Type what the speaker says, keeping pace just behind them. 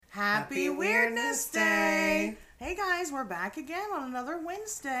Happy Weirdness Day! Hey guys, we're back again on another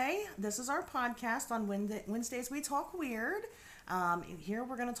Wednesday. This is our podcast on Wednesdays We Talk Weird. Here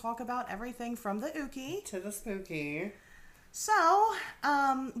we're going to talk about everything from the ooky to the spooky. So,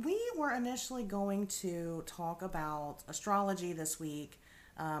 we were initially going to talk about astrology this week.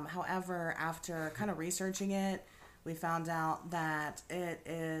 However, after kind of researching it, we found out that it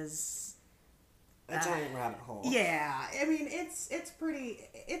is a giant rabbit hole. Yeah, I mean it's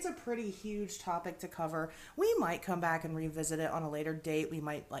a pretty huge topic to cover. We might come back and revisit it on a later date. We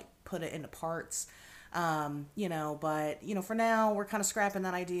might put it into parts. But for now we're kind of scrapping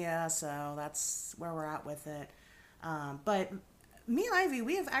that idea, so that's where we're at with it. But me and Ivy,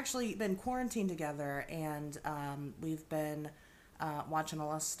 we have actually been quarantined together, and we've been watching a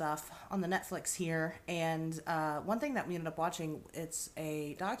lot of stuff on the Netflix here. And one thing that we ended up watching, it's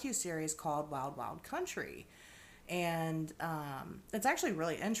a docuseries called Wild Wild Country. And it's actually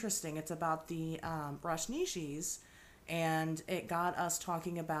really interesting. It's about the Rajneeshis, and it got us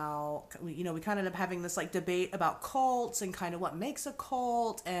talking about, we kind of ended up having this debate about cults and kind of what makes a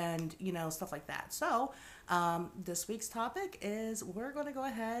cult and, stuff like that. So this week's topic is we're going to go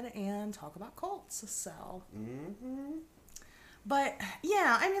ahead and talk about cults. So, But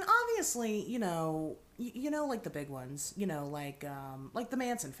yeah, I mean, obviously, like the big ones, like the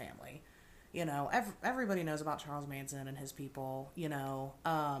Manson family, everybody knows about Charles Manson and his people,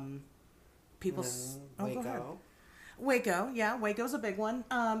 Waco. Waco, yeah, Waco's a big one.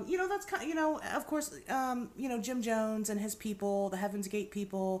 That's kind of course, Jim Jones and his people, the Heaven's Gate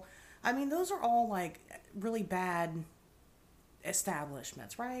people. I mean, those are all really bad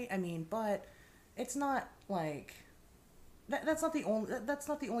establishments, right? I mean, but it's not that's not the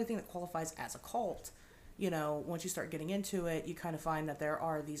only thing that qualifies as a cult. Once you start getting into it, you kind of find that there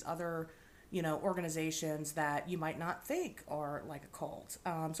are these other, organizations that you might not think are like a cult.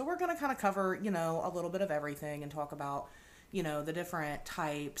 So we're going to kind of cover, a little bit of everything and talk about, the different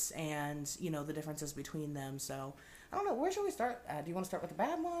types and, the differences between them. So I don't know, where should we start? Do you want to start with the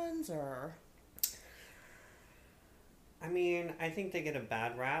bad ones or? I mean, I think they get a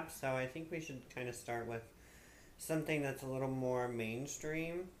bad rap, so I think we should kind of start with something that's a little more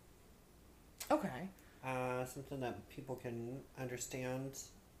mainstream. Okay. Something that people can understand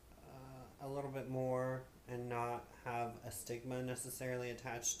a little bit more and not have a stigma necessarily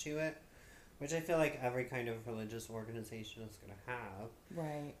attached to it, which I feel like every kind of religious organization is going to have.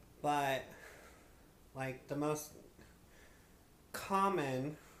 Right. But, the most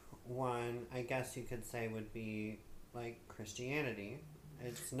common one, I guess you could say, would be, Christianity.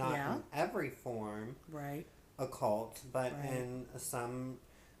 It's not in every form. Right. A cult, but in some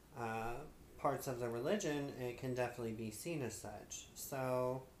parts of the religion, it can definitely be seen as such.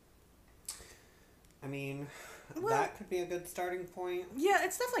 So, I mean, that could be a good starting point. Yeah,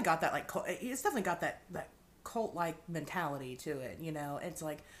 it's definitely got that it's definitely got that cult-like mentality to it. It's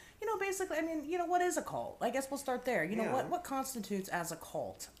basically, I mean, what is a cult? I guess we'll start there. What constitutes as a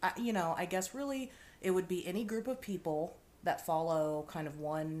cult? I guess really it would be any group of people that follow kind of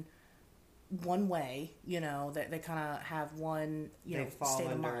one way, that they kind of have one, they fall state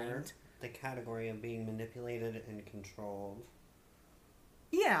of under mind. The category of being manipulated and controlled.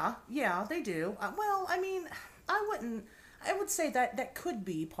 Yeah, they do. Well, I mean, I would say that could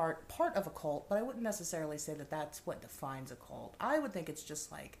be part of a cult, but I wouldn't necessarily say that that's what defines a cult. I would think it's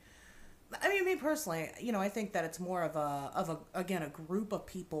just me personally, I think that it's more of a group of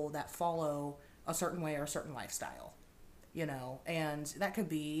people that follow a certain way or a certain lifestyle, and that could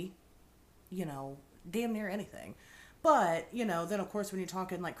be, damn near anything. But, then of course when you're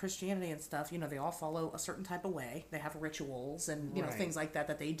talking Christianity and stuff, they all follow a certain type of way. They have rituals and, things like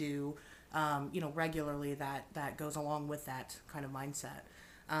that they do, regularly that goes along with that kind of mindset.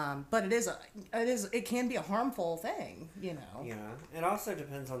 But it can be a harmful thing, Yeah. It also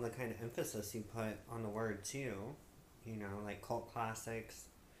depends on the kind of emphasis you put on the word too. Cult classics,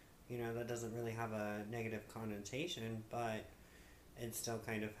 that doesn't really have a negative connotation, but it still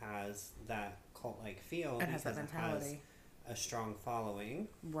kind of has that cult-like feel. It has that mentality. It has a strong following.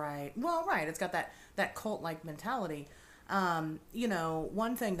 Right. Well, right. It's got that cult-like mentality.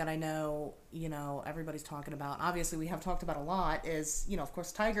 One thing that I know, everybody's talking about, obviously we have talked about a lot, is, of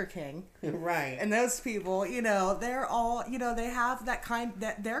course, Tiger King. Right. And those people, they're all, they have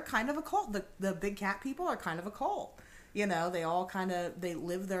that they're kind of a cult. The big cat people are kind of a cult. They all they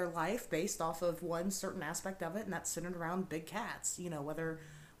live their life based off of one certain aspect of it, and that's centered around big cats.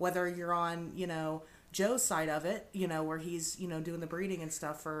 Whether you're on, Joe's side of it, where he's, doing the breeding and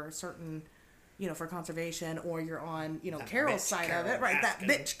stuff for certain, for conservation, or you're on, Carol's side of it, right? That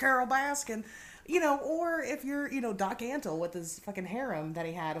bitch Carol Baskin. Or if you're, Doc Antle with his fucking harem that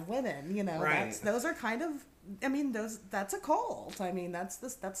he had of women, Right. those are kind of, I mean, that's a cult. I mean,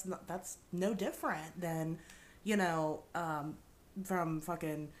 that's no different than, from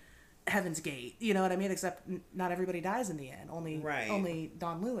fucking Heaven's Gate. You know what I mean? Except not everybody dies in the end. Right. Only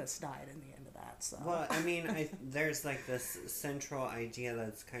Don Lewis died in the end of that. So. Well, I mean, there's like this central idea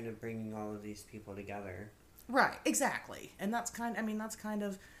that's kind of bringing all of these people together. Right, exactly. And that's kind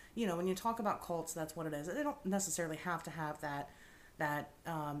of, when you talk about cults, that's what it is. They don't necessarily have to have that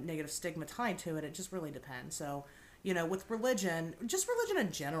negative stigma tied to it. It just really depends. So, with religion, just religion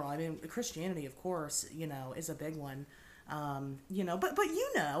in general, I mean, Christianity, of course, is a big one. But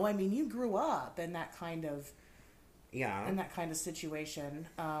I mean, you grew up in that kind of, Yeah. in that kind of situation.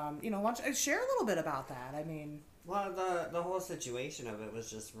 Why don't you share a little bit about that? I mean, Well, the whole situation of it was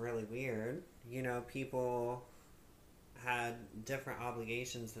just really weird. People had different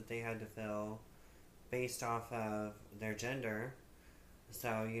obligations that they had to fill based off of their gender. So,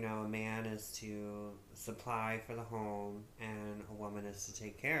 a man is to supply for the home, and a woman is to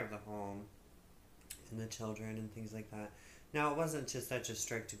take care of the home and the children and things like that. Now, it wasn't to such a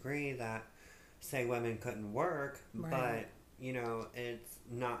strict degree that, say, women couldn't work, Right. but, it's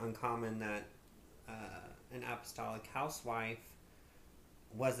not uncommon that an apostolic housewife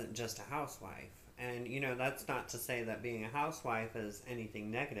wasn't just a housewife. And, that's not to say that being a housewife is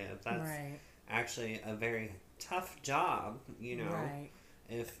anything negative. That's right. actually a very tough job, Right.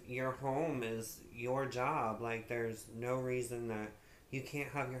 If your home is your job, like, there's no reason that you can't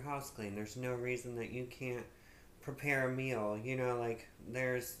have your house clean. There's no reason that you can't prepare a meal. Like,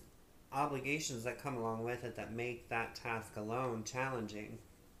 there's obligations that come along with it that make that task alone challenging,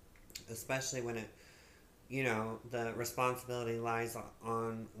 especially when the responsibility lies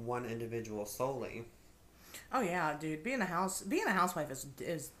on one individual solely. Oh yeah, dude. Being a housewife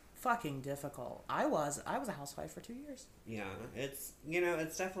is fucking difficult. I was a housewife for 2 years. Yeah, it's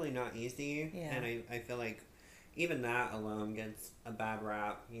definitely not easy, Yeah. and I feel like even that alone gets a bad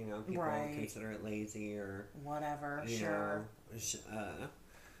rap. People Right. consider it lazy or Whatever. you Sure.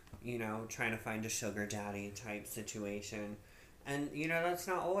 trying to find a sugar daddy type situation, and that's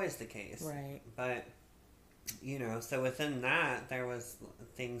not always the case. Right. But so within that, there was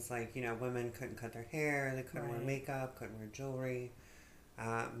things like women couldn't cut their hair, they couldn't wear Right. makeup, couldn't wear jewelry.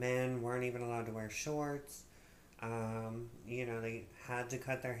 Men weren't even allowed to wear shorts. They had to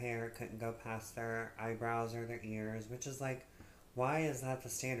cut their hair, couldn't go past their eyebrows or their ears, which is like, why is that the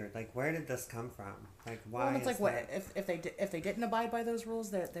standard? Like, where did this come from? Like, why? Well, it's is like that... what if they didn't abide by those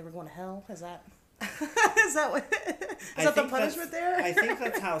rules, they were going to hell? Is that is that what is that the punishment there? I think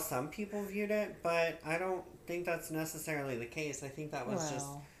that's how some people viewed it, but I don't think that's necessarily the case. I think that was just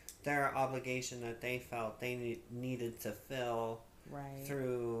Well, their obligation that they felt they needed to fill right.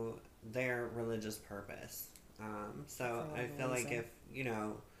 through their religious purpose. So For I whatever feel like reason. if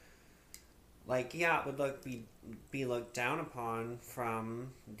it would be looked down upon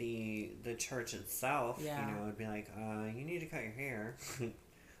from the church itself. Yeah. It'd be like, you need to cut your hair,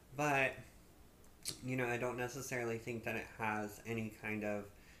 but I don't necessarily think that it has any kind of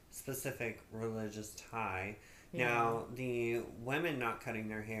specific religious tie. Yeah. Now, the women not cutting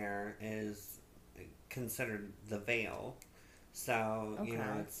their hair is considered the veil. So,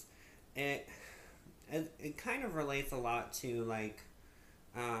 Okay. it kind of relates a lot to like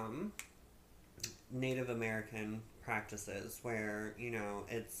Native American practices where,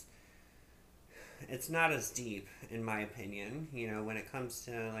 it's not as deep in my opinion, when it comes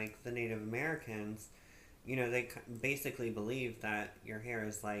to like the Native Americans, they basically believe that your hair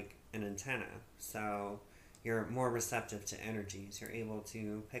is like an antenna. So you're more receptive to energies. You're able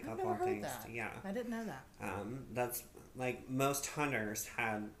to pick I've up never on heard things. that. Yeah. I didn't know that. That's like most hunters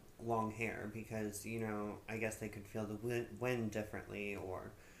had long hair because, I guess they could feel the wind differently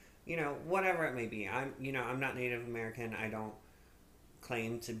or, whatever it may be. I'm not Native American. I don't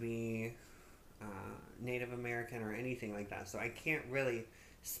claim to be Native American or anything like that. So I can't really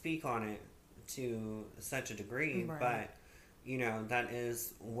speak on it to such a degree, Right. but, that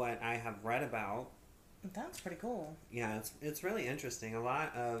is what I have read about. That's pretty cool. Yeah, it's really interesting. A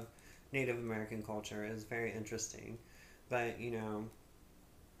lot of Native American culture is very interesting, but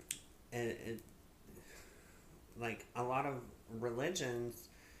it like a lot of religions,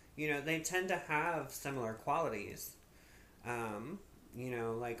 they tend to have similar qualities.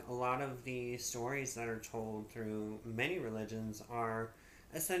 Like a lot of the stories that are told through many religions are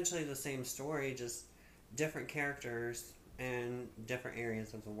essentially the same story, just different characters and different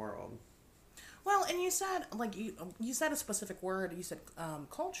areas of the world. Well, and you said like you said a specific word. You said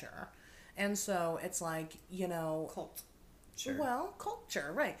culture, and so it's like Cult. Sure. Well,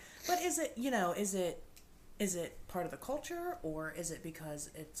 culture, right. But is it, is it part of the culture or is it because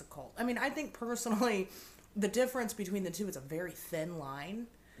it's a cult? I mean, I think personally the difference between the two is a very thin line.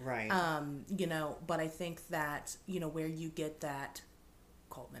 Right. But I think that, where you get that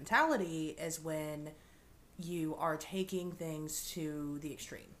cult mentality is when you are taking things to the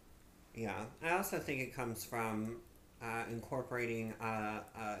extreme. Yeah. I also think it comes from incorporating a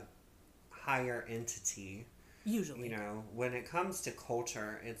higher entity. Usually. When it comes to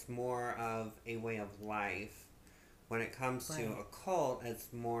culture, it's more of a way of life. When it comes to Right. a cult,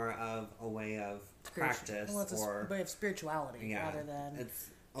 it's more of a way of practice Well, it's or a way of spirituality yeah, rather than it's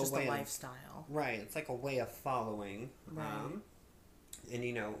just a way of, lifestyle. right. It's like a way of following, Right.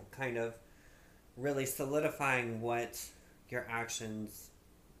 and kind of really solidifying what your actions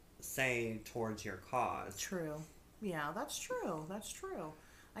say towards your cause. True. Yeah, that's true. That's true.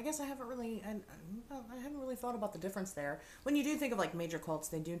 I guess I haven't really thought about the difference there. When you do think of like major cults,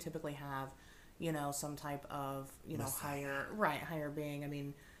 they do typically have, some type of, Messiah. higher being. I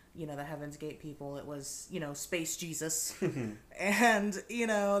mean, the Heaven's Gate people, it was, space Jesus. And,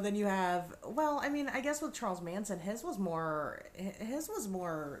 then you have, well, I mean, I guess with Charles Manson, his was more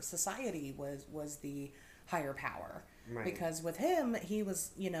society was the higher power. Right. Because with him, he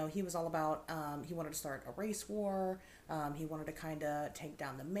was all about, he wanted to start a race war. He wanted to kind of take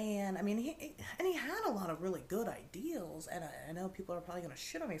down the man. I mean, he had a lot of really good ideals. And I know people are probably going to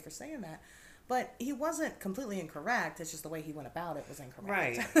shit on me for saying that. But he wasn't completely incorrect. It's just the way he went about it was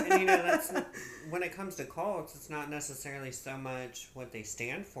incorrect. Right. And that's when it comes to cults, it's not necessarily so much what they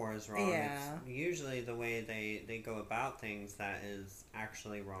stand for is wrong. Yeah. It's usually the way they go about things that is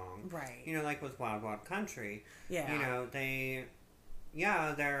actually wrong. Right. Like with Wild Wild Country. Yeah.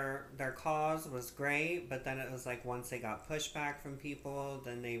 Their cause was great, but then it was like once they got pushback from people,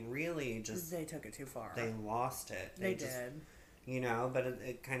 then they really just They took it too far. they lost it. They just, did. But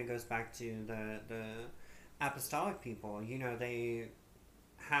it kind of goes back to the apostolic people. They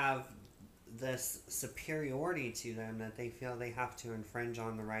have this superiority to them that they feel they have to infringe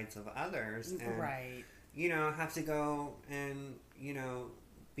on the rights of others. And, Right. Have to go and,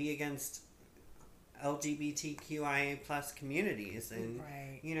 be against LGBTQIA plus communities and,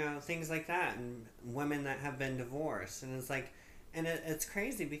 Right. Things like that. And women that have been divorced. And it's like, and it's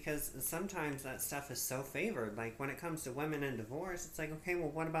crazy because sometimes that stuff is so favored. Like when it comes to women and divorce, it's like, okay, well,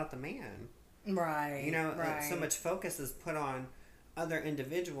 what about the man? Right. Right. So much focus is put on other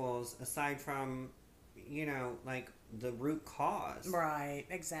individuals aside from, like the root cause. Right.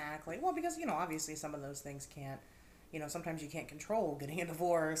 Exactly. Well, because, obviously some of those things can't, sometimes you can't control getting a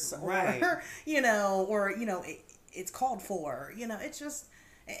divorce. Or, Right. It's called for. It's just...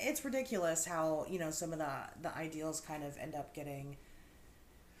 It's ridiculous how, some of the ideals kind of end up getting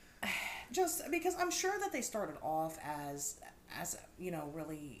just because I'm sure that they started off as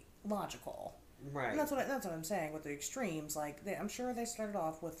really logical. Right. And that's what I'm saying with the extremes. Like I'm sure they started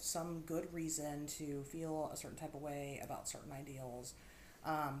off with some good reason to feel a certain type of way about certain ideals.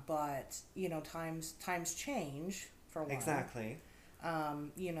 But times change for one. Exactly.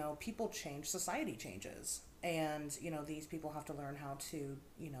 People change, society changes. And, these people have to learn how to,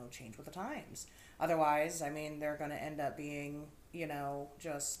 change with the times. Otherwise, I mean, they're going to end up being,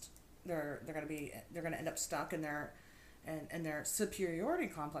 just, they're going to end up stuck in their superiority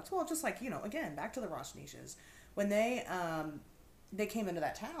complex. Well, just like, again, back to the Rajneeshis. When they came into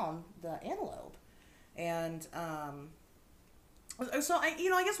that town, the Antelope, and, so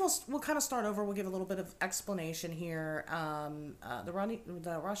I guess we'll kind of start over. We'll give a little bit of explanation here. The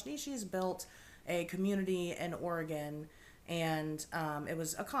Rajneeshis built a community in Oregon, and it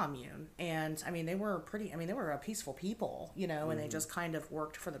was a commune. And I mean, they were a peaceful people, and they just kind of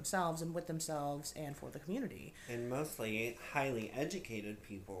worked for themselves and with themselves and for the community. And mostly highly educated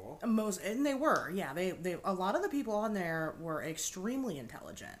people. And they were, yeah. They a lot of the people on there were extremely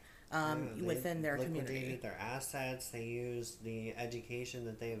intelligent. Within their community. They liquidated their assets. They used the education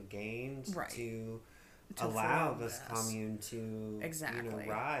that they have gained to allow this commune to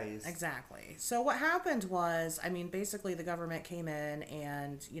rise. Exactly. So what happened was, I mean, basically the government came in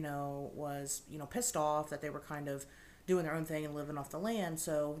and, was, pissed off that they were kind of doing their own thing and living off the land.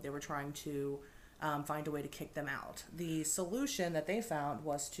 So they were trying to find a way to kick them out. The solution that they found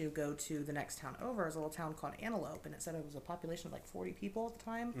was to go to the next town over, is a little town called Antelope, and it said it was a population of like 40 people at the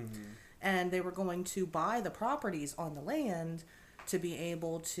time. Mm-hmm. And they were going to buy the properties on the land to be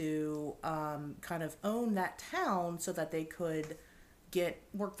able to kind of own that town so that they could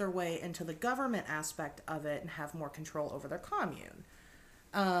work their way into the government aspect of it and have more control over their commune.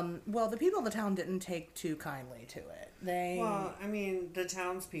 Well, the people of the town didn't take too kindly to it. Well, I mean, the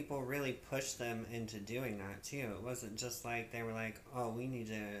townspeople really pushed them into doing that too. It wasn't just like they were like, "Oh, we need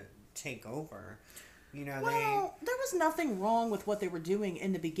to take over." You know, Well, there was nothing wrong with what they were doing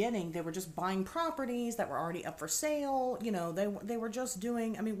in the beginning. They were just buying properties that were already up for sale. You know, they were just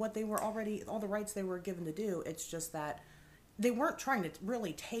doing, I mean, what they were already, all the rights they were given to do. It's just that they weren't trying to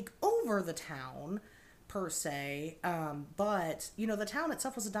really take over the town per se. But, you know, the town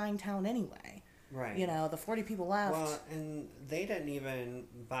itself was a dying town anyway. right. You know, the 40 people left. Well, and they didn't even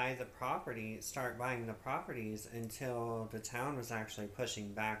start buying the properties until the town was actually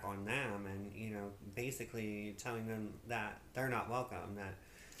pushing back on them and, you know, basically telling them that they're not welcome, that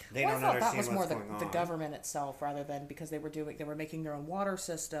they Well, I don't thought that understand was more what's going the on. government itself rather than because they were making their own water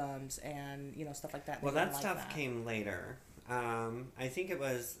systems and, you know, stuff like that. Well, They didn't that like stuff that. came later. I think it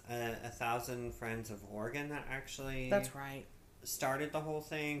was a Thousand Friends of Oregon that actually That's right. started the whole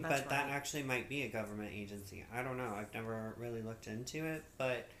thing, That's but that right. actually might be a government agency. I don't know. I've never really looked into it,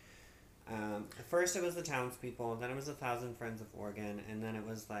 but first it was the townspeople, then it was a Thousand Friends of Oregon, and then it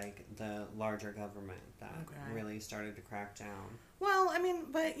was like the larger government that Okay. really started to crack down. Well, I mean,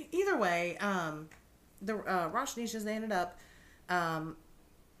 but either way, the Rajneeshis, they ended up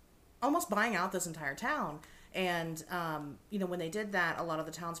almost buying out this entire town. And, you know, when they did that, a lot of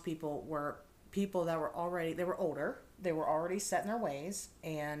the townspeople were people that were already, they were older, they were already set in their ways,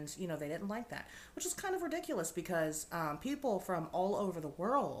 and, you know, they didn't like that, which is kind of ridiculous because people from all over the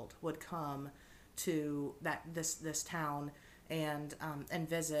world would come to this town and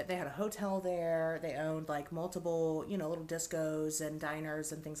visit. They had a hotel there. They owned like multiple, you know, little discos and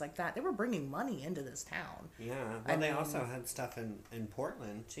diners and things like that. They were bringing money into this town. Yeah, I well, they mean- also had stuff in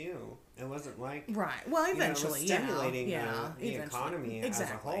Portland too. It wasn't like Right. Well, you know, it eventually, was stimulating yeah, the eventually. economy Exactly.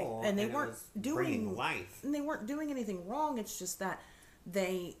 as a whole, and they it weren't was doing bringing life. and they weren't doing anything wrong. It's just that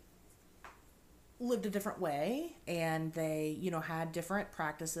they lived a different way and they, you know, had different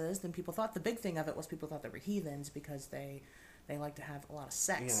practices than people thought. The big thing of it was people thought they were heathens because they like to have a lot of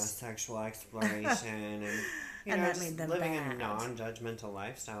sex. Yeah, sexual exploration and you And know that just made them living a bad. non-judgmental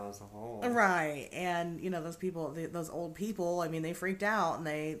lifestyle as a whole. Right, and you know those people, those old people. I mean, they freaked out and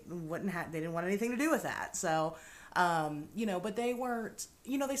they didn't want anything to do with that. So, you know, but they weren't.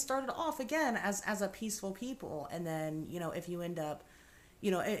 You know, they started off again as a peaceful people, and then you know if you end up,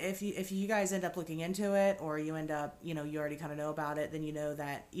 you know, if you guys end up looking into it, or you end up, you know, you already kind of know about it, then you know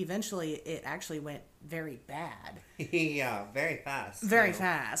that eventually it actually went very bad, Yeah, very fast. very too.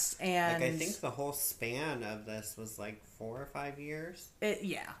 fast, and Like I think the whole span of this was like 4 or 5 years.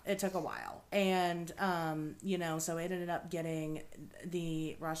 it took a while, and you know, so it ended up getting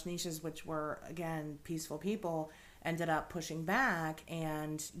the Rajneeshis, which were again peaceful people, ended up pushing back,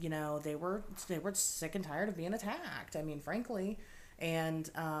 and you know they were sick and tired of being attacked. I mean, frankly, and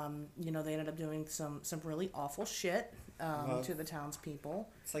you know they ended up doing some really awful shit Well- to the townspeople.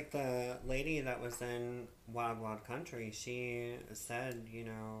 It's like the lady that was in Wild Wild Country. She said, you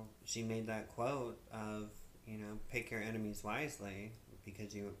know, she made that quote of, you know, pick your enemies wisely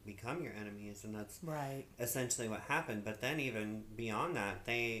because you become your enemies, and that's Right. essentially what happened. But then even beyond that,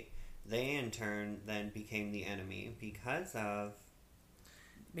 they in turn then became the enemy because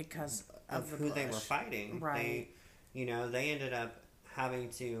Because of the who they were push. fighting. Right. They ended up having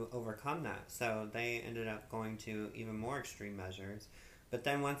to overcome that. So they ended up going to even more extreme measures. But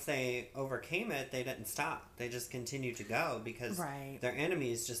then once they overcame it, they didn't stop. They just continued to go because Right. their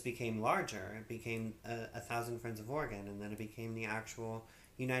enemies just became larger. It became a Thousand Friends of Oregon, and then it became the actual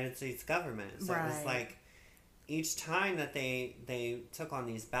United States government. So it was Right. like each time that they took on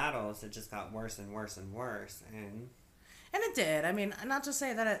these battles, it just got worse and worse and worse. And it did. I mean, not to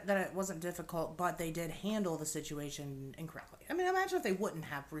say that it wasn't difficult, but they did handle the situation incorrectly. I mean, imagine if they wouldn't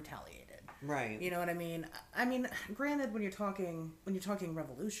have retaliated. Right. You know what I mean? I mean, granted, when you're talking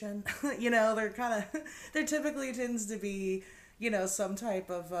revolution, you know, there typically tends to be, you know, some type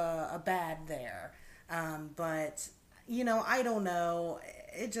of a bad there. But you know, I don't know.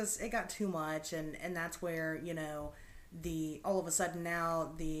 It got too much, and that's where, you know, all of a sudden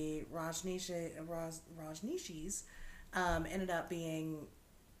now the Rajneeshis ended up being,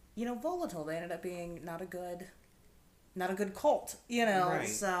 you know, volatile. They ended up being not a good cult, you know. Right.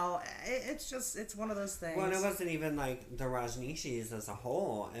 So it's one of those things. Well, and it wasn't even like the Rajneeshis as a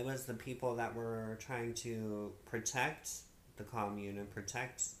whole. It was the people that were trying to protect the commune and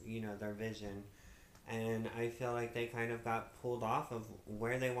protect, you know, their vision. And I feel like they kind of got pulled off of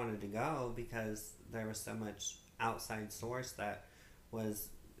where they wanted to go because there was so much outside source that was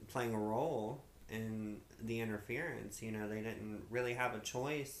playing a role in the interference. You know, they didn't really have a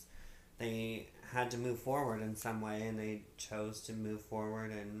choice they had to move forward in some way, and they chose to move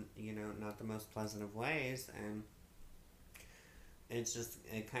forward in, not the most pleasant of ways. And it's just,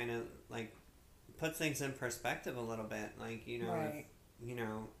 it kind of like puts things in perspective a little bit. Like, Right.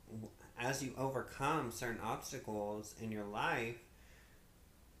 if, as you overcome certain obstacles in your life,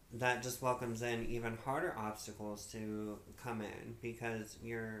 that just welcomes in even harder obstacles to come in, because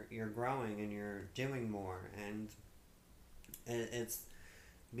you're growing and you're doing more, and it's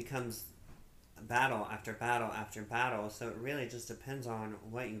becomes battle after battle after battle. So it really just depends on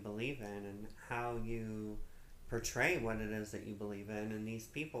what you believe in and how you portray what it is that you believe in. And these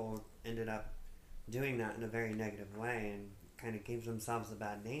people ended up doing that in a very negative way and kind of gave themselves a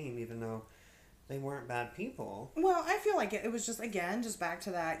bad name, even though they weren't bad people. Well, I feel like it was just, again, just back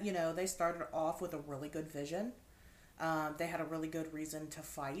to that, they started off with a really good vision. They had a really good reason to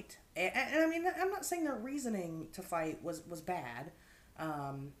fight. And I mean, I'm not saying their reasoning to fight was bad,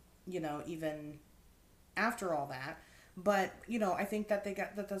 even after all that. But, I think that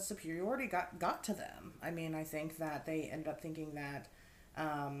that the superiority got to them. I mean, I think that they ended up thinking that,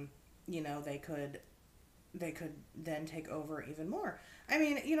 they could then take over even more. I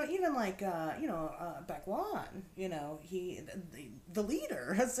mean, even like, Baekwan, the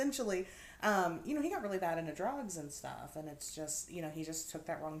leader, essentially, he got really bad into drugs and stuff. And it's just, he just took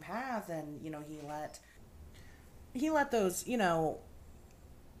that wrong path, and, he let those,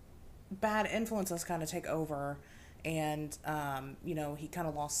 bad influences kind of take over. And, he kind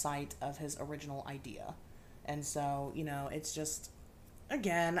of lost sight of his original idea. And so, it's just,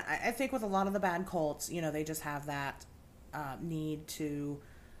 again, I think with a lot of the bad cults, they just have that need to,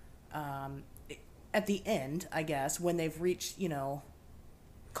 at the end, I guess, when they've reached,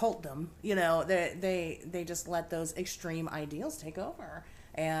 cultdom, they just let those extreme ideals take over.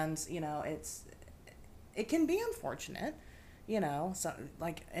 And, it can be unfortunate, so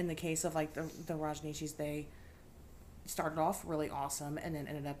like in the case of like the Rajneeshis, they started off really awesome and then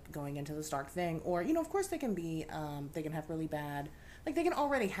ended up going into this dark thing. Or, of course they can be, they can have really bad, like they can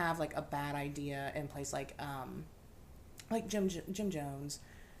already have like a bad idea in place, like Jim Jones.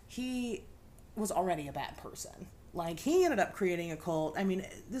 He was already a bad person. Like, he ended up creating a cult. I mean,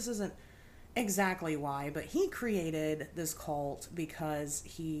 this isn't exactly why, but he created this cult because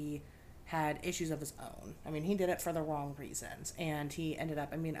he had issues of his own. I mean, he did it for the wrong reasons. And he ended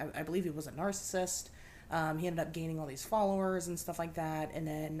up, I believe he was a narcissist. He ended up gaining all these followers and stuff like that. And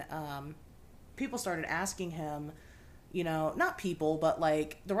then people started asking him, not people, but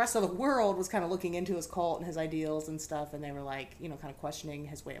like the rest of the world was kind of looking into his cult and his ideals and stuff. And they were like, kind of questioning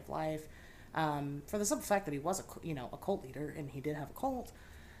his way of life. For the simple fact that he was a cult leader, and he did have a cult.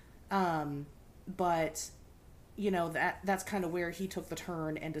 But, that's kind of where he took the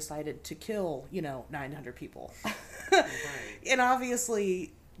turn and decided to kill, 900 people. Right. And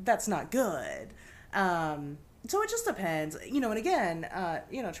obviously that's not good. So it just depends, and again,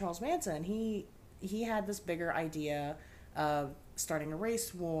 Charles Manson, he had this bigger idea of starting a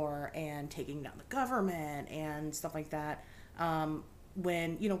race war and taking down the government and stuff like that.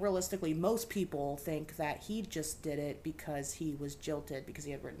 When, realistically, most people think that he just did it because he was jilted, because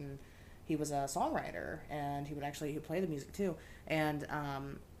he was a songwriter, and he'd play the music too. And,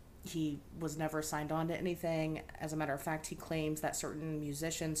 he was never signed on to anything. As a matter of fact, he claims that certain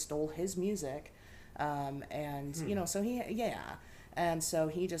musicians stole his music. And so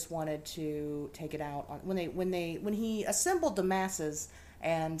he just wanted to take it out on when he assembled the masses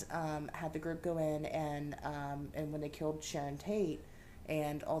and had the group go in and when they killed Sharon Tate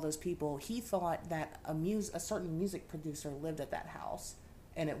and all those people, he thought that a certain music producer lived at that house,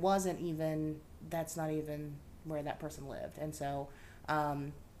 and that's not even where that person lived. And so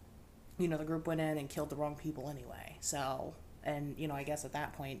the group went in and killed the wrong people anyway. So, and I guess at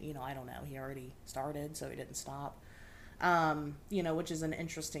that point, I don't know, he already started, so he didn't stop. Which is an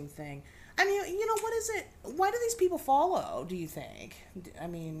interesting thing. I mean, what is it? Why do these people follow, do you think? I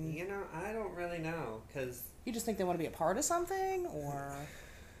mean... I don't really know, because... You just think they want to be a part of something, or...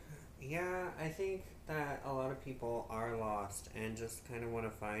 Yeah, I think that a lot of people are lost and just kind of want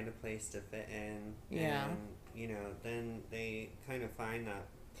to find a place to fit in. Yeah. And, then they kind of find that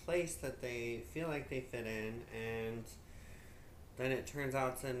place that they feel like they fit in, and then it turns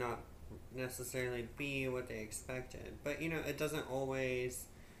out to not necessarily be what they expected. But, it doesn't always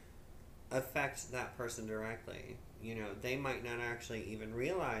affect that person directly. They might not actually even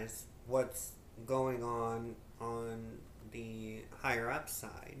realize what's going on the higher up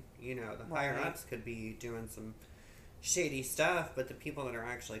side. The higher ups could be doing some shady stuff, but the people that are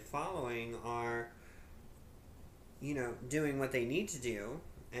actually following are, doing what they need to do.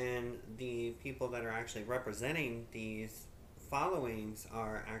 And the people that are actually representing these followings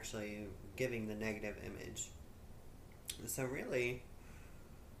are actually giving the negative image. So really,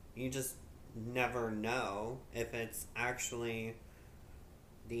 you just never know if it's actually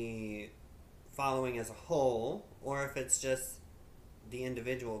the following as a whole, or if it's just the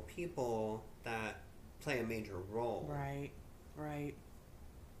individual people that play a major role. Right, right.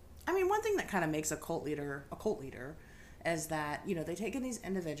 I mean, one thing that kind of makes a cult leader is that, they take in these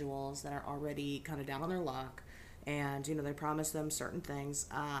individuals that are already kind of down on their luck, and, they promise them certain things.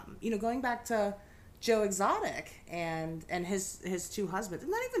 Going back to Joe Exotic and his two husbands,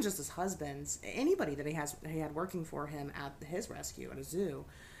 and not even just his husbands, anybody that he had working for him at his rescue at a zoo,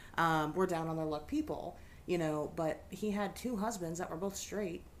 were down on their luck people, but he had two husbands that were both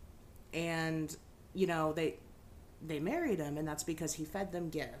straight, and, they married him, and that's because he fed them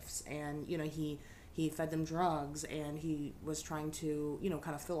gifts, and, he fed them drugs, and he was trying to,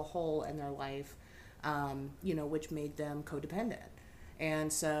 kind of fill a hole in their life, which made them codependent.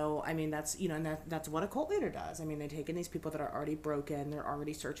 And so, I mean, that's, and that's what a cult leader does. I mean, they take in these people that are already broken, they're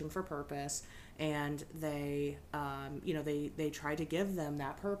already searching for purpose, and they try to give them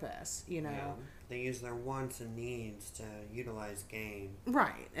that purpose, Yeah, they use their wants and needs to utilize gain.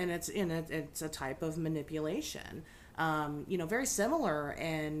 Right, and it's a type of manipulation. Very similar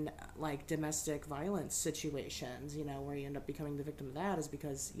in like domestic violence situations, where you end up becoming the victim of that is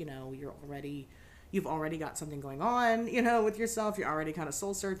because, you've already got something going on, with yourself. You're already kind of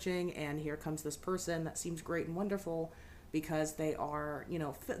soul searching, and here comes this person that seems great and wonderful because they are,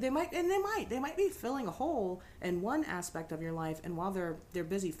 they might be filling a hole in one aspect of your life, and while they're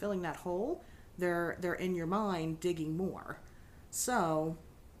busy filling that hole, they're in your mind digging more. So,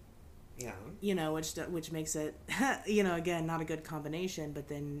 yeah, which makes it, again, not a good combination, but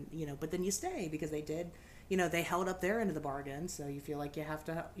then you stay because they did, they held up their end of the bargain, so you feel like you have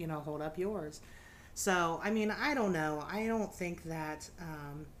to, hold up yours. So, I mean, I don't know. I don't think that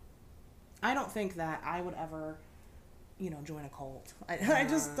I would ever, join a cult. I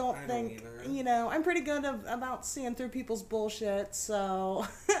just don't think, I'm pretty good about seeing through people's bullshit, so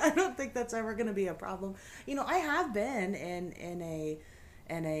I don't think that's ever going to be a problem. I have been in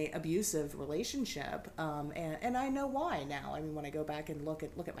a abusive relationship, and I know why now. I mean, when I go back and look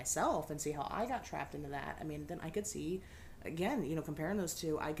at myself and see how I got trapped into that, I mean, then I could see, again, comparing those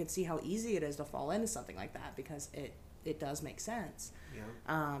two, I could see how easy it is to fall into something like that because it does make sense.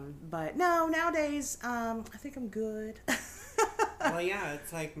 Yeah. But no, nowadays, I think I'm good. Well, yeah,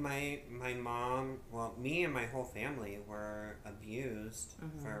 it's like my mom, well, me and my whole family were abused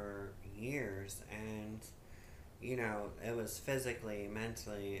for years, and, it was physically,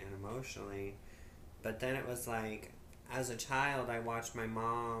 mentally, and emotionally, but then it was like, as a child, I watched my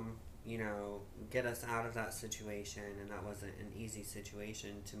mom, get us out of that situation, and that wasn't an easy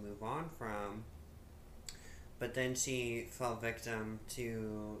situation to move on from. But then she fell victim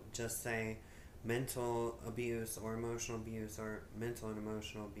to just say mental abuse or emotional abuse or mental and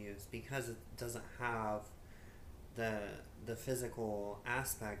emotional abuse because it doesn't have the physical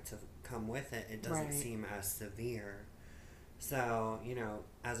aspect to come with it. It doesn't seem as severe. So,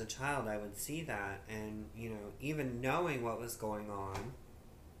 as a child I would see that, and, even knowing what was going on,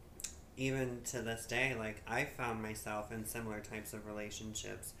 even to this day, like, I found myself in similar types of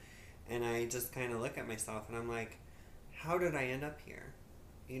relationships, and I just kind of look at myself and I'm like, how did I end up here?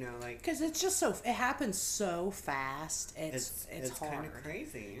 Because it's just it happens so fast. It's hard. Kind of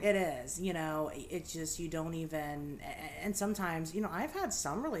crazy. It is, it's just, you don't even, and sometimes, I've had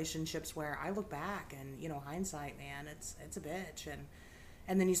some relationships where I look back and, hindsight, man, it's a bitch.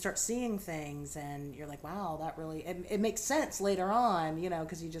 And then you start seeing things and you're like, wow, that really, it makes sense later on,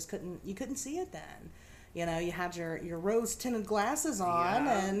 because you couldn't see it then. You had your rose tinted glasses on,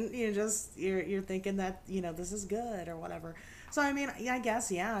 and you're thinking that, this is good or whatever. So, I mean, I guess,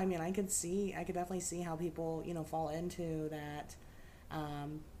 I could definitely see how people, fall into that,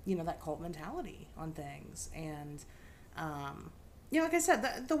 that cult mentality on things. And, like I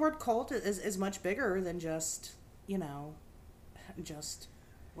said, the word cult is much bigger than just,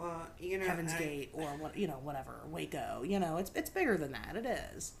 well, Heaven's Gate or whatever, Waco. It's bigger than that. It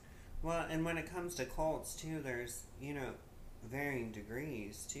is. Well, and when it comes to cults too, there's varying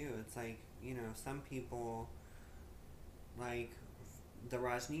degrees too. It's like some people, like the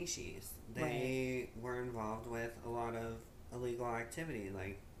Rajneeshis, they were involved with a lot of illegal activity,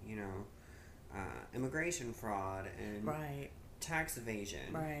 like immigration fraud and tax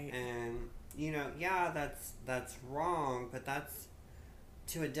evasion, and that's wrong, but that's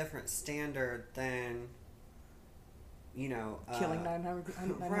to a different standard than killing 900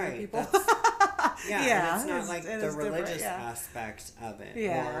 people. Yeah, and it's not like it the is different, religious yeah. aspect of it,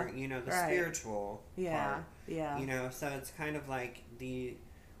 Yeah, or the right. spiritual Yeah, part. yeah. So it's kind of like the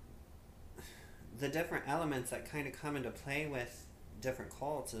different elements that kind of come into play with different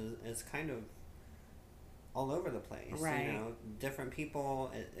cults is kind of all over the place. Right. Different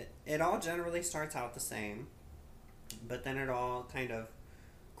people. It all generally starts out the same, but then it all kind of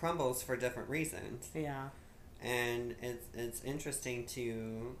crumbles for different reasons. Yeah. And it's interesting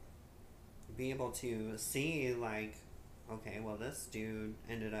to be able to see, like, okay, well, this dude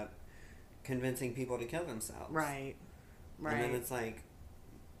ended up convincing people to kill themselves. Right. Right. And then it's like,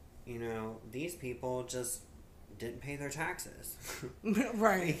 these people just didn't pay their taxes.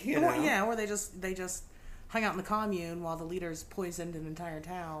 Right. Yeah, or they just hung out in the commune while the leaders poisoned an entire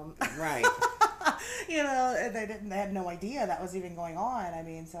town. Right. And they had no idea that was even going on. I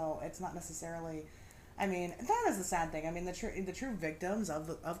mean, so it's not necessarily. I mean, that is the sad thing. I mean, the true victims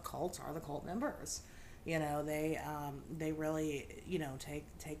of cults are the cult members. They really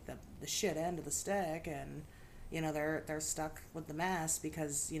take the shit end of the stick, and they're stuck with the mess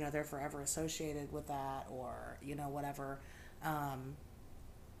because they're forever associated with that, or whatever.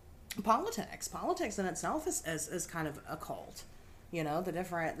 Politics in itself is kind of a cult.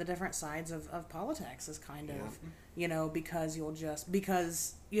 The different sides of politics is kind of because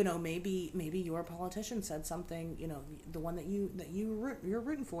maybe your politician said something, the one that you're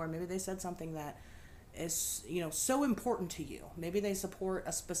rooting for, maybe they said something that is so important to you. Maybe they support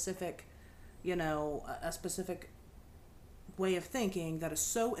a specific way of thinking that is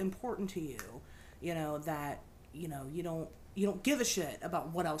so important to you, that you don't give a shit about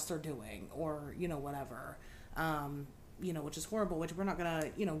what else they're doing, or whatever. Which is horrible, which we're not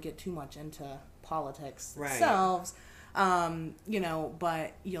gonna, get too much into politics themselves,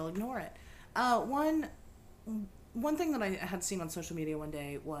 but you'll ignore it. One thing that I had seen on social media one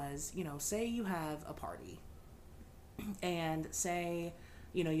day was, say you have a party, and say,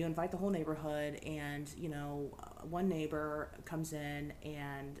 you invite the whole neighborhood, and, one neighbor comes in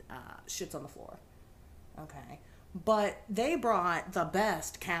and shits on the floor. Okay. But they brought the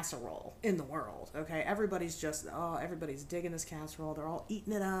best casserole in the world, okay? Everybody's digging this casserole. They're all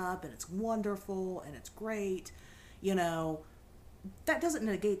eating it up, and it's wonderful, and it's great. That doesn't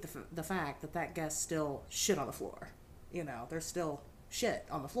negate the fact that guest still shit on the floor. There's still shit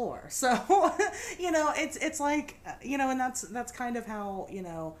on the floor. So, it's like, and that's kind of how,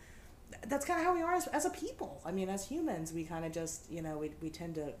 that's kind of how we are as a people. I mean, as humans, we kind of just, we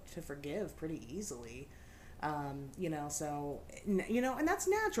tend to forgive pretty easily. And that's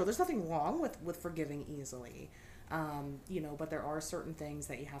natural. There's nothing wrong with forgiving easily. But there are certain things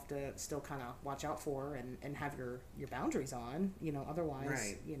that you have to still kind of watch out for and have your boundaries on, otherwise,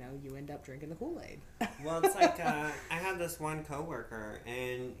 right. You end up drinking the Kool-Aid. Well, it's like, I had this one coworker,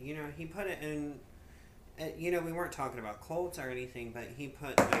 and, he put it in, we weren't talking about cults or anything, but he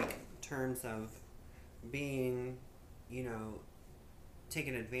put, like, terms of being,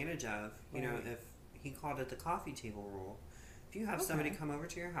 taken advantage of, Right. if he called it the coffee table rule. If you have somebody come over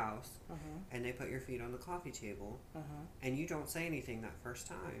to your house, and they put your feet on the coffee table, and you don't say anything that first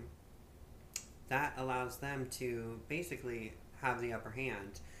time, that allows them to basically have the upper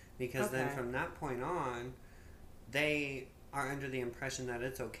hand. Because then from that point on, they are under the impression that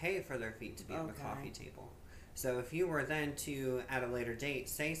it's okay for their feet to be on the coffee table. So if you were then to, at a later date,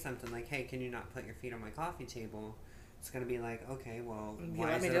 say something like, hey, can you not put your feet on my coffee table? It's going to be like, okay, well,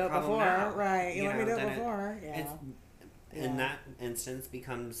 why is it a problem now? Right, you let me do it before. In that instance,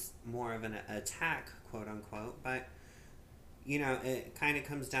 becomes more of an attack, quote unquote. But, it kind of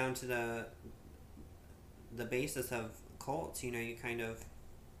comes down to the basis of cults. You kind of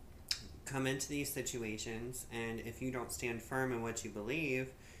come into these situations, and if you don't stand firm in what you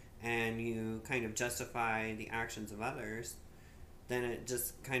believe, and you kind of justify the actions of others, then it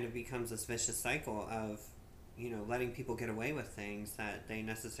just kind of becomes this vicious cycle of, letting people get away with things that they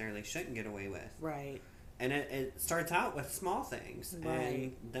necessarily shouldn't get away with. Right. And it starts out with small things, Right.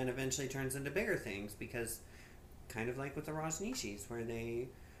 and then eventually turns into bigger things, because kind of like with the Rajneeshis, where they,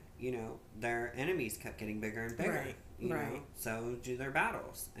 their enemies kept getting bigger and bigger. Right. You Right. know, so do their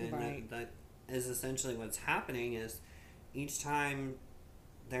battles. And Right. that is essentially what's happening. Is each time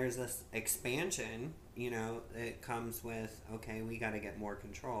there's this expansion, it comes with, okay, we got to get more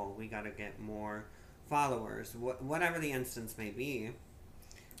control. We got to get more followers, whatever the instance may be.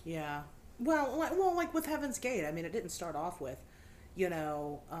 Yeah. Well, like with Heaven's Gate, I mean, it didn't start off with, hey,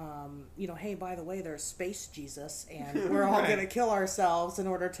 by the way, there's Space Jesus, and we're all Right. going to kill ourselves in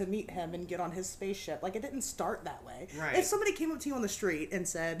order to meet him and get on his spaceship. Like, it didn't start that way. Right. If somebody came up to you on the street and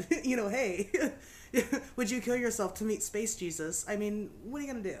said, hey, would you kill yourself to meet Space Jesus? I mean, what are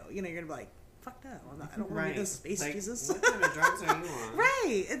you going to do? You're going to be like, fuck no, I don't want to be this space Jesus. What kind of drugs are you on?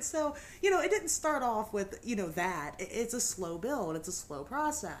 Right. And so, it didn't start off with, that. It's a slow build. It's a slow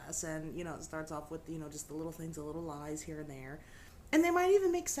process. And, it starts off with, just the little things, the little lies here and there. And they might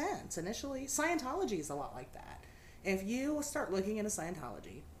even make sense initially. Scientology is a lot like that. If you start looking into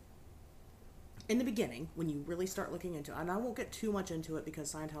Scientology, in the beginning, when you really start looking into it, and I won't get too much into it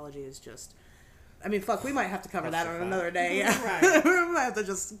because Scientology is just... I mean, fuck, we might have to cover that on another day. Yeah. Right. We might have to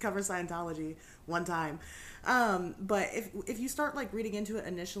just cover Scientology one time. But if you start, like, reading into it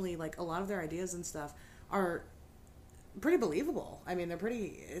initially, like, a lot of their ideas and stuff are pretty believable. I mean, they're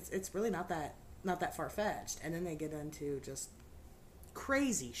pretty... It's really not that far-fetched. And then they get into just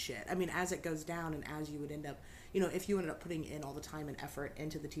crazy shit. I mean, as it goes down and as you would end up... if you ended up putting in all the time and effort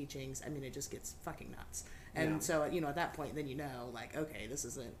into the teachings, I mean, it just gets fucking nuts. And so, at that point, then like, okay, this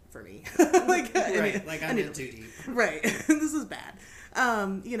isn't for me. Like, right, I'm in too deep. Right. This is bad.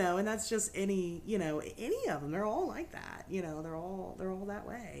 And that's just any of them. They're all like that. They're all that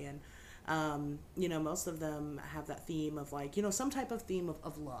way. And, most of them have that theme of, like, some type of theme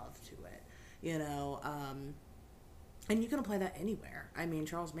of love to it, and you can apply that anywhere. I mean,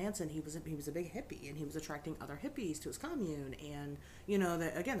 Charles Manson, he was a big hippie, and he was attracting other hippies to his commune, and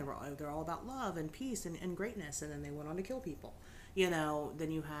again, they're all about love and peace and greatness, and then they went on to kill people.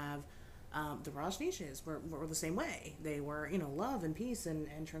 Then you have the Rajneeshis were the same way. They were love and peace and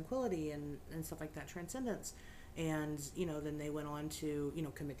tranquility and stuff like that, transcendence, and then they went on to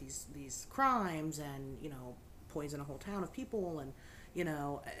commit these crimes and poison a whole town of people and.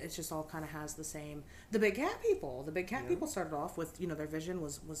 It's just all kind of has the same. The Big Cat people. The Big Cat people started off with, their vision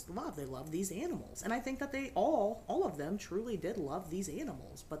was love. They loved these animals. And I think that they all of them truly did love these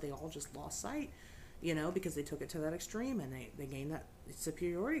animals, but they all just lost sight, because they took it to that extreme and they gained that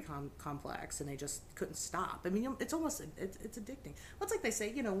superiority complex and they just couldn't stop. I mean, it's almost, it's addicting. Well, it's like they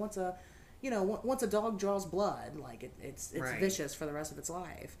say, once a dog draws blood, like it's right. Vicious for the rest of its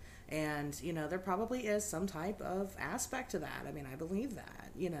life. And, there probably is some type of aspect to that. I mean, I believe that,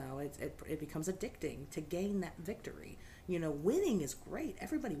 it becomes addicting to gain that victory. Winning is great.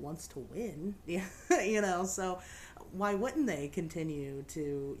 Everybody wants to win, so why wouldn't they continue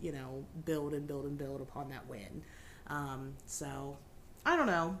to, build and build and build upon that win? So I don't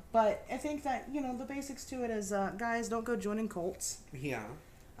know, but I think that, the basics to it is, guys, don't go joining cults. Yeah.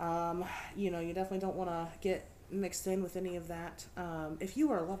 You definitely don't want to get mixed in with any of that. If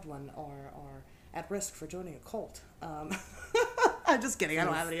you or a loved one are at risk for joining a cult, I'm just kidding. I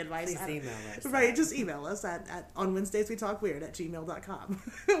don't have any advice. Please email us. Right, just email us at on Wednesdays we talk weird @gmail.com.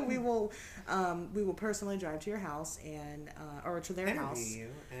 we will personally drive to your house and or to their house. Interview you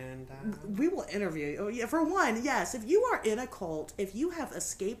and we will interview you. Oh, yeah, for one, yes. If you are in a cult, if you have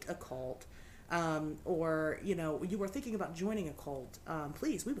escaped a cult. Or you were thinking about joining a cult,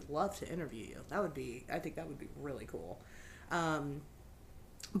 please, we would love to interview you. I think that would be really cool.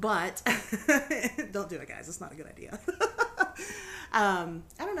 But don't do it, guys. It's not a good idea. I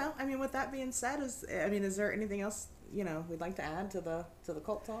don't know. I mean, with that being said, is there anything else we'd like to add to the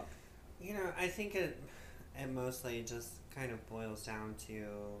cult talk? I think it mostly just kind of boils down to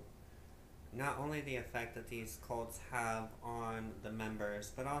not only the effect that these cults have on the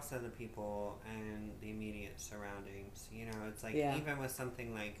members, but also the people and the immediate surroundings. It's like, even with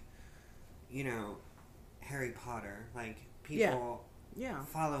something like, Harry Potter, like, people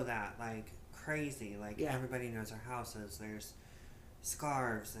follow that like crazy. Like, everybody knows our houses. There's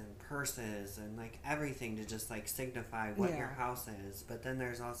scarves and purses and, like, everything to just, like, signify what your house is. But then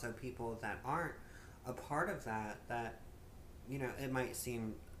there's also people that aren't a part of that, it might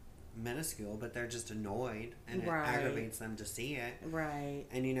seem minuscule, but they're just annoyed and it aggravates them to see it. Right.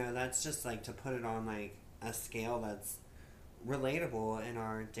 And that's just like to put it on like a scale that's relatable in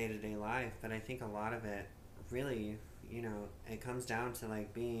our day-to-day life. But I think a lot of it really, it comes down to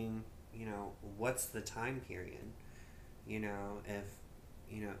like being, what's the time period?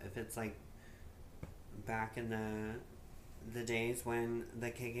 If it's like back in the days when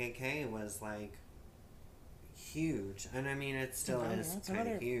the KKK was like huge, and I mean it still is kind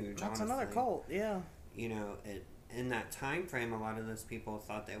of huge. That's honestly. Another cult, yeah. In that time frame, a lot of those people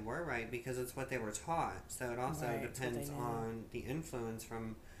thought they were right because it's what they were taught. So it also depends on the influence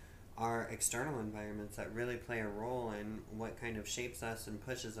from our external environments that really play a role in what kind of shapes us and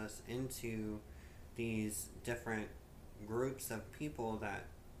pushes us into these different groups of people that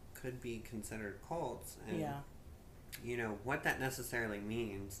could be considered cults, and what that necessarily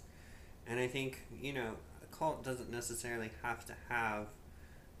means. And I think a cult doesn't necessarily have to have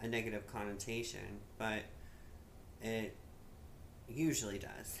a negative connotation, but it usually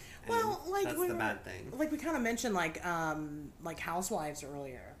does. And well, like that's the bad thing. Like we kind of mentioned, like Housewives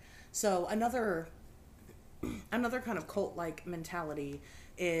earlier. So another kind of cult like mentality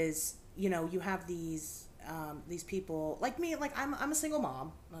is, you know, you have these people like me, like I'm a single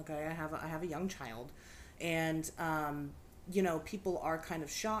mom. Okay, I have a young child, and you know, people are kind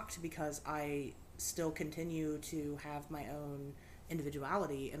of shocked because I still continue to have my own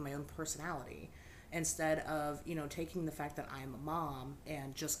individuality and my own personality, instead of, you know, taking the fact that I'm a mom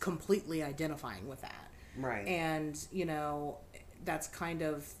and just completely identifying with that. Right. And you know, that's kind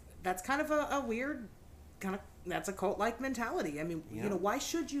of a weird kind of, that's a cult like mentality. I mean, Yeah. you know, why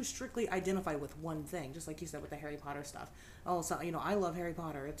should you strictly identify with one thing? Just like you said with the Harry Potter stuff. Oh, so, you know, I love Harry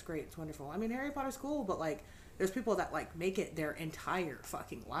Potter. It's great. It's wonderful. I mean, Harry Potter's cool, but like, there's people that like make it their entire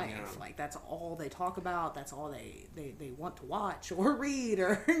fucking life. Yeah. Like that's all they talk about. That's all they want to watch or read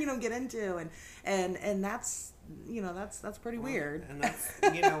or you know, get into, and that's, you know, that's pretty weird. And that's,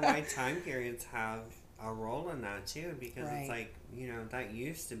 you know, why time periods have a role in that too, because Right. it's like, you know, that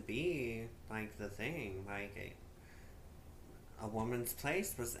used to be like the thing, like a woman's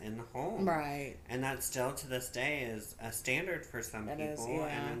place was in the home. Right. And that still to this day is a standard for some It is, people. yeah.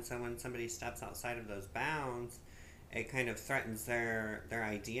 And then so when somebody steps outside of those bounds, it kind of threatens their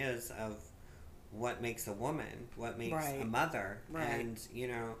ideas of what makes a woman, what makes Right. a mother. Right. And, you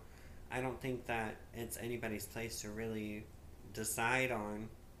know, I don't think that it's anybody's place to really decide on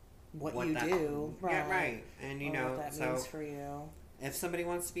What you that, do. Right. Yeah, right. And, you Or know, what that so means for you. if somebody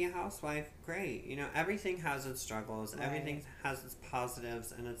wants to be a housewife, great. You know, everything has its struggles. Right. Everything has its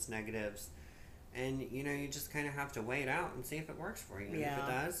positives and its negatives. And, you know, you just kind of have to weigh it out and see if it works for you. And Yeah. if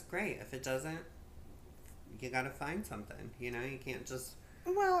it does, great. If it doesn't, you got to find something. You know, you can't just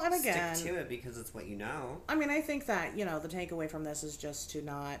Well, and again, stick to it because it's what you know. I mean, I think that, you know, the takeaway from this is just to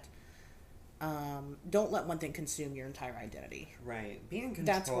not, don't let one thing consume your entire identity. Right. Be in control.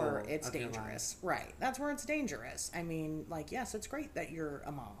 That's where it's of your dangerous. Right. That's where it's dangerous. I mean, like, yes, it's great that you're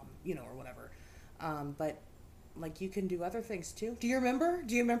a mom, you know, or whatever. But, like, you can do other things too. Do you remember?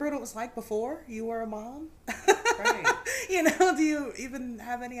 Do you remember what it was like before you were a mom? Right. You know, do you even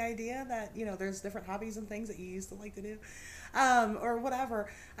have any idea that, you know, there's different hobbies and things that you used to like to do? Or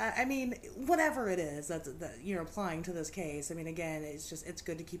whatever. I mean, whatever it is that you're applying to this case. I mean, again, it's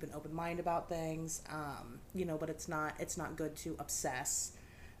good to keep an open mind about things. You know, but it's not good to obsess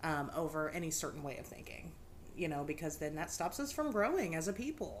over any certain way of thinking. You know, because then that stops us from growing as a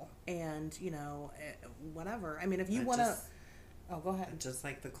people. And you know, whatever. I mean, if you want to, oh, go ahead. Just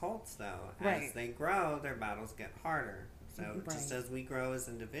like the cults, though, Right. as they grow, their battles get harder. So just Right. as we grow as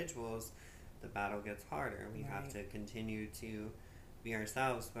individuals, the battle gets harder. We have Right. to continue to be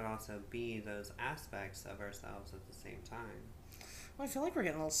ourselves, but also be those aspects of ourselves at the same time. Well, I feel like we're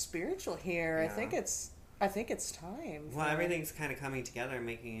getting a little spiritual here. Yeah. I think it's time. Well, for- everything's kind of coming together,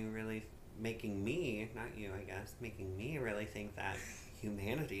 making me, not you, I guess, making me really think that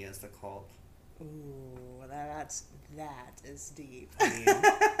humanity is the cult. Ooh, that is deep. I mean,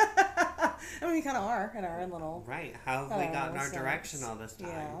 I mean, we kind of are in our own little. right? How have we gotten our sense. direction all this time?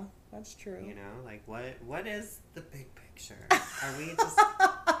 Yeah, that's true. You know, like what is the big picture? Are we just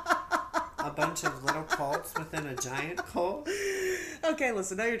a bunch of little cults within a giant cult? Okay,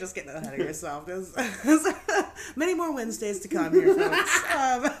 listen, now you're just getting ahead of yourself. There's many more Wednesdays to come here, folks.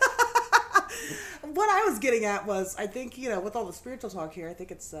 What I was getting at was, I think, you know, with all the spiritual talk here, I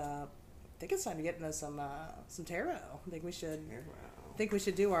think it's time to get into some tarot. I think we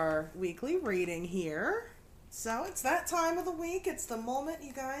should do our weekly reading here. So it's that time of the week. It's the moment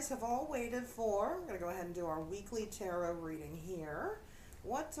you guys have all waited for. We're gonna go ahead and do our weekly tarot reading here.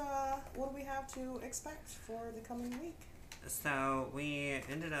 What do we have to expect for the coming week? So we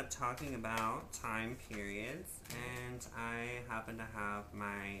ended up talking about time periods, and I happen to have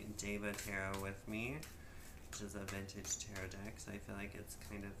my Deva Tarot with me, which is a vintage tarot deck, so I feel like it's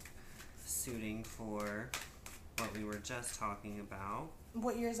kind of suiting for what we were just talking about.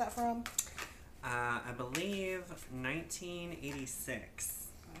 What year is that from? I believe 1986.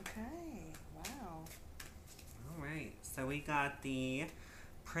 Okay, wow. All right, so we got the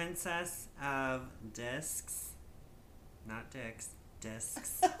Princess of Discs. Not dicks,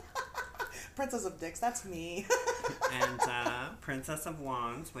 discs. Princess of Dicks, that's me. And Princess of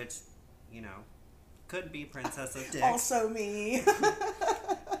Wands, which, you know, could be Princess of Dicks. Also me.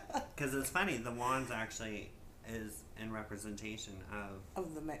 Because it's funny, the wands actually is in representation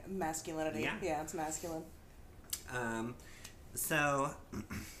Of the masculinity. Yeah. It's masculine. So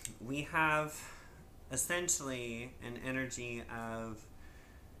we have essentially an energy of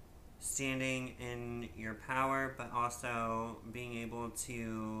standing in your power, but also being able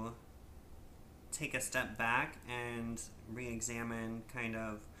to take a step back and re-examine kind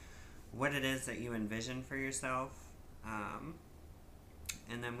of what it is that you envision for yourself,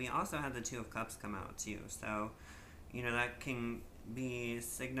 And then we also had the Two of Cups come out too. So, that can be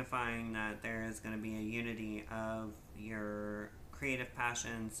signifying that there is going to be a unity of your creative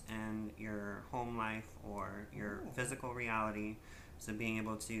passions and your home life or your physical reality. So being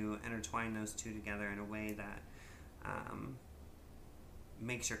able to intertwine those two together in a way that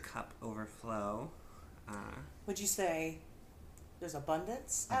makes your cup overflow. Would you say there's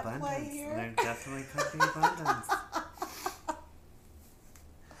abundance at play here? There definitely could be abundance.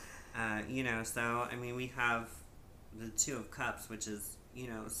 So, we have the Two of Cups, which is,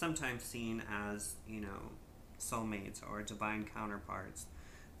 sometimes seen as, soulmates or divine counterparts.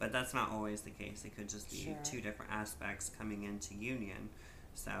 But that's not always the case. It could just be two different aspects coming into union.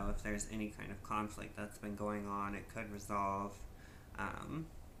 So if there's any kind of conflict that's been going on, it could resolve,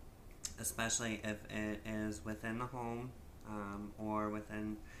 especially if it is within the home or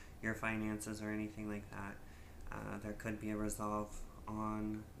within your finances or anything like that. There could be a resolve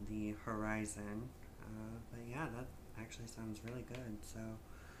on the horizon. But yeah, that actually sounds really good. So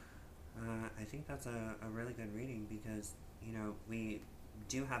I think that's a really good reading because, we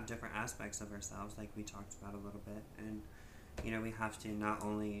do have different aspects of ourselves, like we talked about a little bit, and we have to not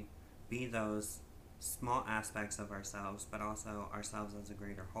only be those small aspects of ourselves but also ourselves as a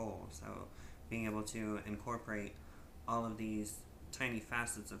greater whole. So being able to incorporate all of these tiny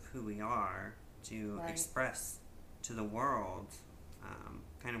facets of who we are to express to the world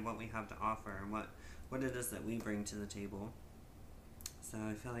kind of what we have to offer and what it is that we bring to the table. So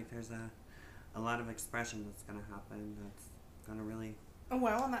I feel like there's a lot of expression that's going to happen that's going to really...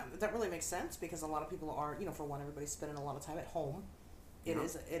 Well, and that really makes sense because a lot of people are, for one, everybody's spending a lot of time at home. It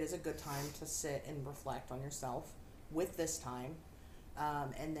is a good time to sit and reflect on yourself with this time.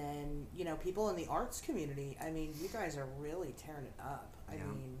 And then, people in the arts community, you guys are really tearing it up.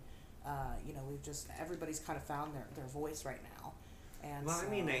 We've just, everybody's kind of found their voice right now. And well,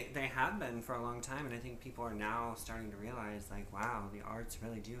 they have been for a long time, and I think people are now starting to realize, like, wow, the arts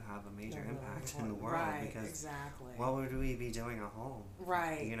really do have a major impact in the world. Right, because exactly. What would we be doing at home?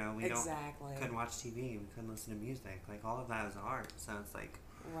 Right, we couldn't watch TV, we couldn't listen to music. Like, all of that is art, so it's like...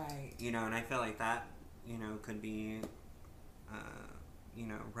 Right. And I feel like that, could be,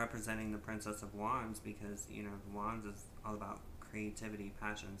 representing the Princess of Wands because, the Wands is all about creativity,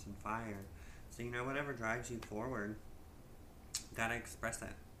 passions, and fire. So, whatever drives you forward... Gotta express it.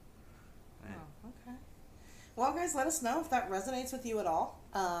 Right. Oh, okay. Well, guys, let us know if that resonates with you at all.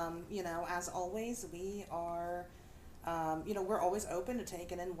 As always, we are, we're always open to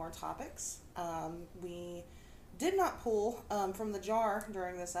taking in more topics. We did not pull from the jar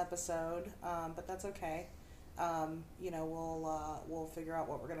during this episode, but that's okay. We'll figure out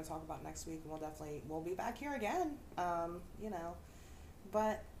what we're going to talk about next week, and we'll be back here again.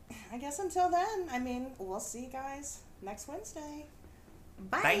 But I guess until then, we'll see you guys next Wednesday.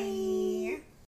 Bye. Bye.